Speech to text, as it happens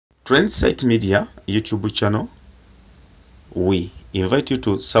Trendsight Media YouTube channel. We invite you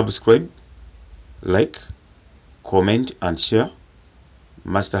to subscribe, like, comment and share.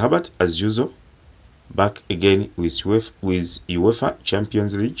 Master Herbert, as usual, back again with UEFA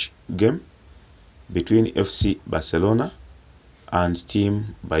Champions League game between FC Barcelona and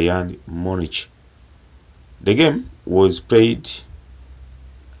team Bayern Munich. The game was played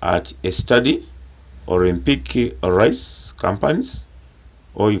at a Stade Olympique Rice Companies,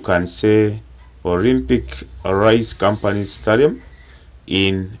 or you can say Olympic Rice Companies Stadium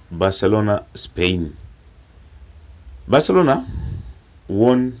in Barcelona, Spain. Barcelona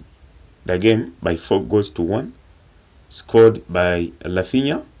won the game by 4-1, scored by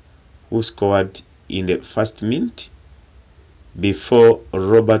Rafinha, who scored in the first minute before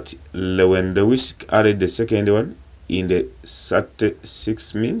Robert Lewandowski added the second one in the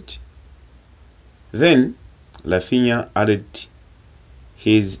 36th minute. Then Rafinha added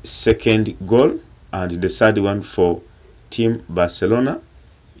his second goal and the third one for Team Barcelona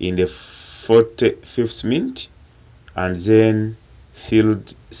in the 45th minute, and then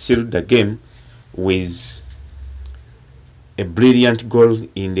sealed the game with a brilliant goal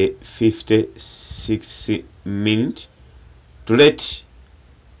in the 56th minute to let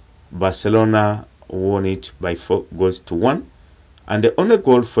Barcelona won it by 4-1, and the only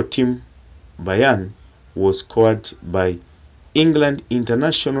goal for Team Bayern was scored by England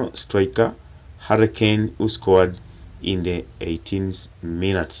international striker Harry Kane, who scored in the 18th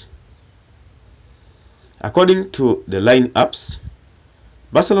minute. According to the lineups,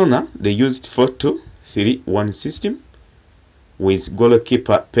 Barcelona, they used 4-2-3-1 system with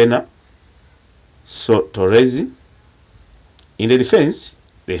goalkeeper Pena Torres. In the defense,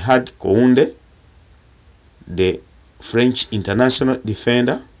 they had Kounde, the French international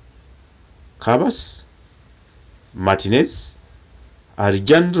defender, Cabas, Martinez,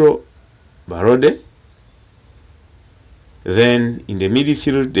 Alejandro Barode. Then in the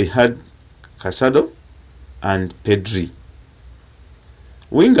midfield, they had Casado and Pedri.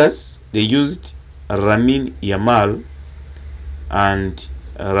 Wingers, they used Lamine Yamal and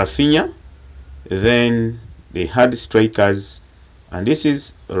Rafinha. Then they had strikers, and this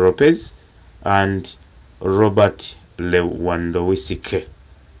is Lopez and Robert Lewandowski.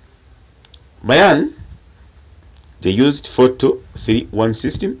 Bayern, they used 4-2-3-1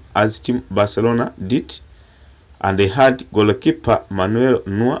 system as Team Barcelona did, and they had goalkeeper Manuel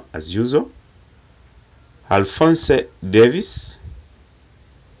Neuer as usual, Alphonse Davies,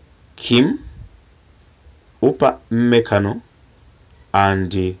 Kim, Upamecano,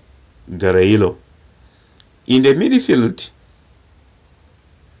 and Guerreiro. In the midfield,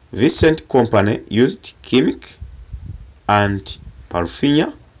 Vincent Kompany used Kimmich and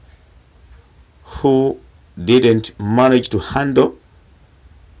Rafinha, who didn't manage to handle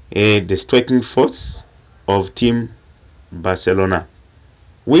the striking force of Team Barcelona.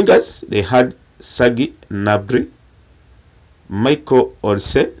 Wingers, they had Serge Gnabry, Michael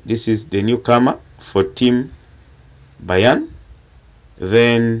Olise, this is the newcomer for Team Bayern.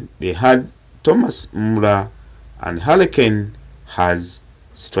 Then they had Thomas Müller and Harry Kane as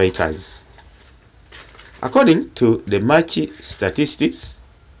strikers. According to the match statistics,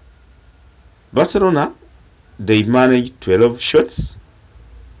 Barcelona, they managed 12 shots,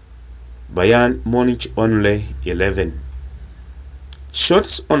 Bayern Munich only 11.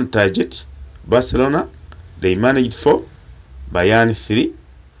 Shots on target, Barcelona, they managed 4, Bayern 3.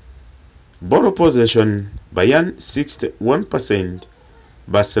 Ball possession, Bayern 61%,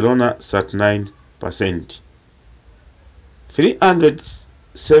 Barcelona 39%.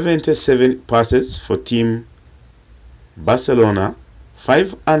 377 passes for Team Barcelona,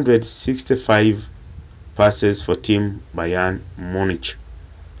 565 passes for Team Bayern Munich.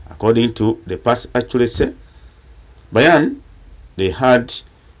 According to the pass accuracy, Bayern, they had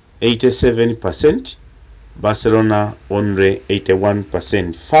 87%, Barcelona only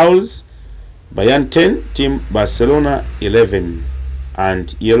 81%. Fouls, Bayern 10, Team Barcelona 11.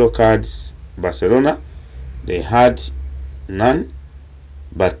 And yellow cards, Barcelona, they had none,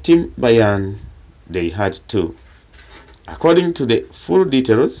 but Team Bayern, they had 2. According to the full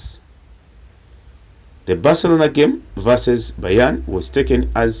details, the Barcelona game versus Bayern was taken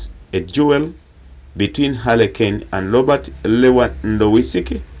as a duel between Harry Kane and Robert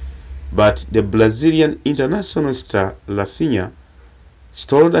Lewandowski, but the Brazilian international star Rafinha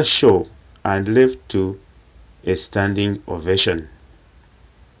stole the show and left to a standing ovation.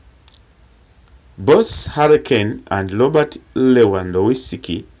 Both Harry Kane and Robert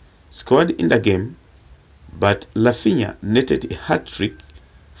Lewandowski scored in the game, but Rafinha netted a hat-trick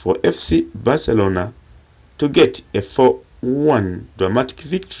for FC Barcelona to get a 3-1 dramatic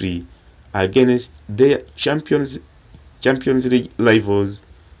victory against their Champions League rivals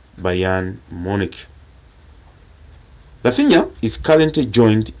Bayern Munich. Rafinha is currently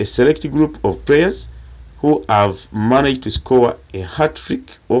joined a select group of players who have managed to score a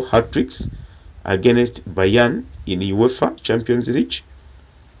hat-trick or hat-tricks against Bayern in UEFA Champions League,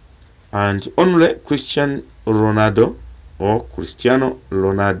 and only Cristiano Ronaldo,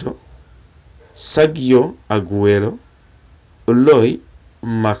 Sergio Aguero, Uloi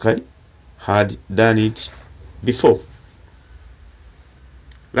Makai had done it before.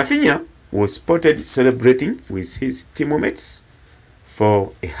 Rafinha was spotted celebrating with his teammates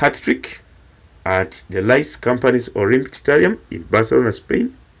for a hat-trick at the Vincent Kompany's Olympic Stadium in Barcelona,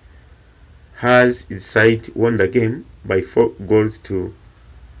 Spain, as his side won the game by 4-1.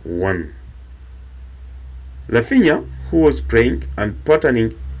 Rafinha, who was playing and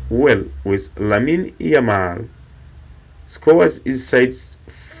partnering well with Lamine Yamal, scores his side's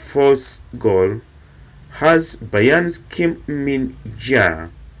fourth goal as Bayern's Kim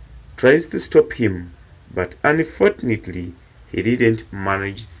Min-jae tries to stop him, but unfortunately he didn't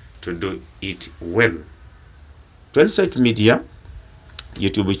manage to do it well. Insight Media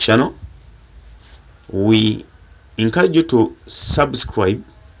YouTube channel, we encourage you to subscribe,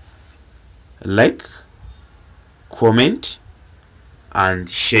 like, comment and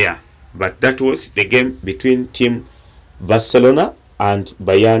share. But that was the game between Team Barcelona and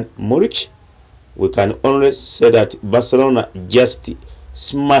Bayern Munich. We can only say that Barcelona just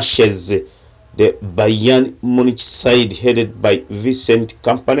smashes the Bayern Munich side headed by Vincent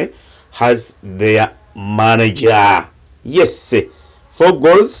Kompany as their manager. Yes, 4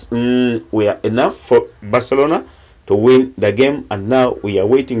 goals were enough for Barcelona to win the game, and now we are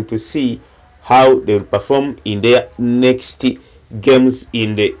waiting to see how they will perform in their next games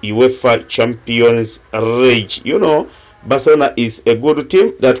in the UEFA Champions League. You know, Barcelona is a good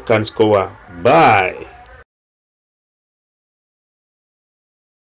team that can score. Bye.